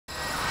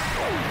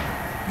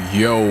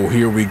Yo,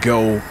 here we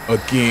go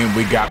again.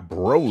 We got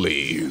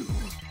Broly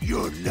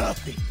You're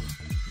nothing.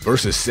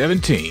 versus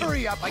 17.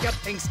 Hurry up, I got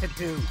things to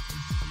do.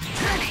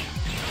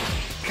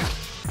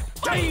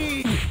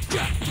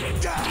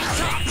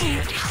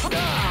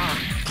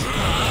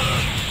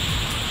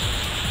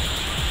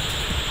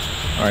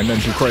 All right,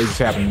 nothing too crazy's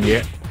happening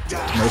yet.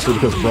 Mostly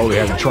because Broly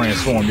hasn't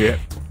transformed yet.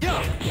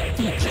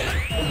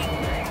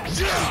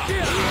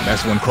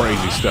 That's when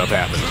crazy stuff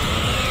happens.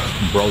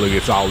 Broly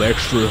gets all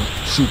extra,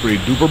 super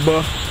duper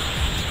buff.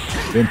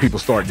 Then people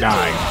start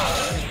dying.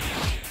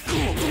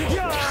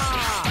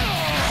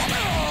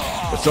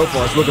 But so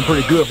far, it's looking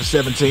pretty good for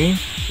 17.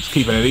 It's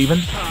keeping it even.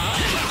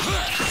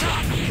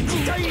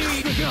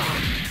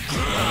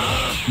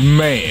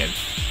 Man,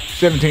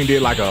 17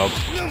 did like a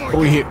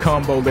 3-hit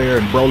combo there,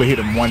 and Broly hit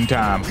him one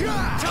time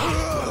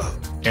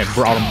and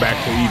brought him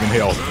back to even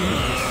health.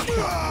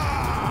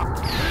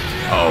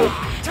 Oh,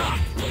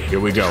 here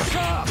we go.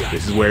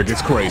 This is where it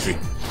gets crazy.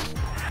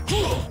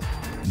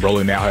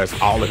 Broly now has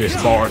all of his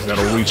bars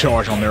that'll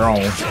recharge on their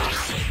own.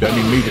 Doesn't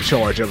even need to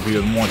charge up if he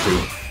doesn't want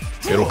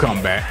to. It'll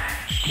come back.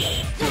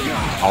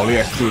 All he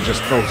has to do is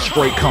just throw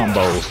straight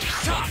combos.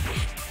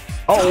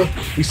 Oh,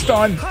 he's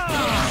stunned.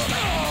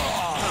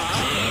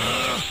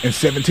 And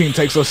 17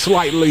 takes a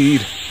slight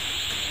lead.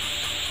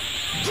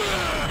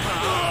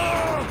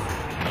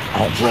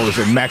 Oh, Broly's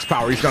at max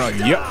power. He's gonna,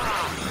 yep.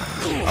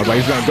 I was like,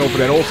 he's gonna go for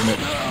that ultimate,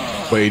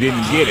 but he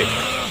didn't get it.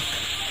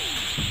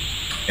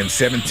 And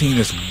 17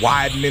 is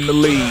widening the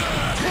lead,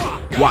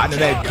 widening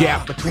that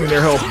gap between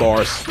their health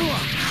bars.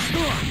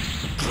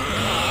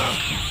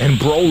 And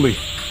Broly,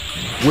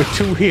 with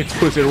 2 hits,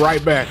 puts it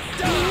right back.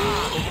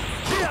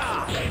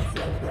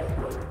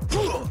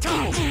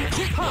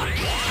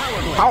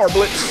 Power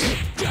Blitz.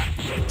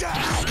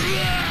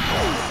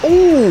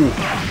 Ooh,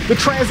 the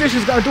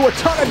transition's gonna do a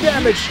ton of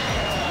damage.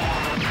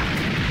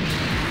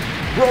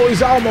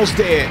 Broly's almost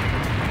dead.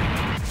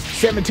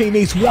 17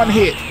 needs 1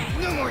 hit.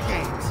 No more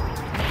games.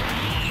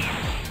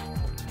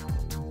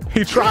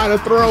 He tried to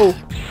throw.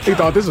 He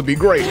thought this would be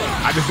great.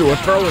 I just do a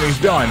throw and he's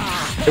done.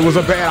 It was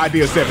a bad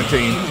idea,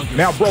 17.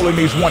 Now Broly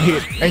needs 1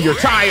 hit and you're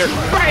tired.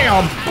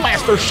 Bam!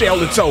 Blaster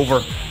shell, it's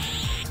over.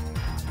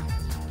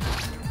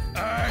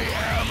 I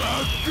am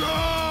a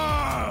god.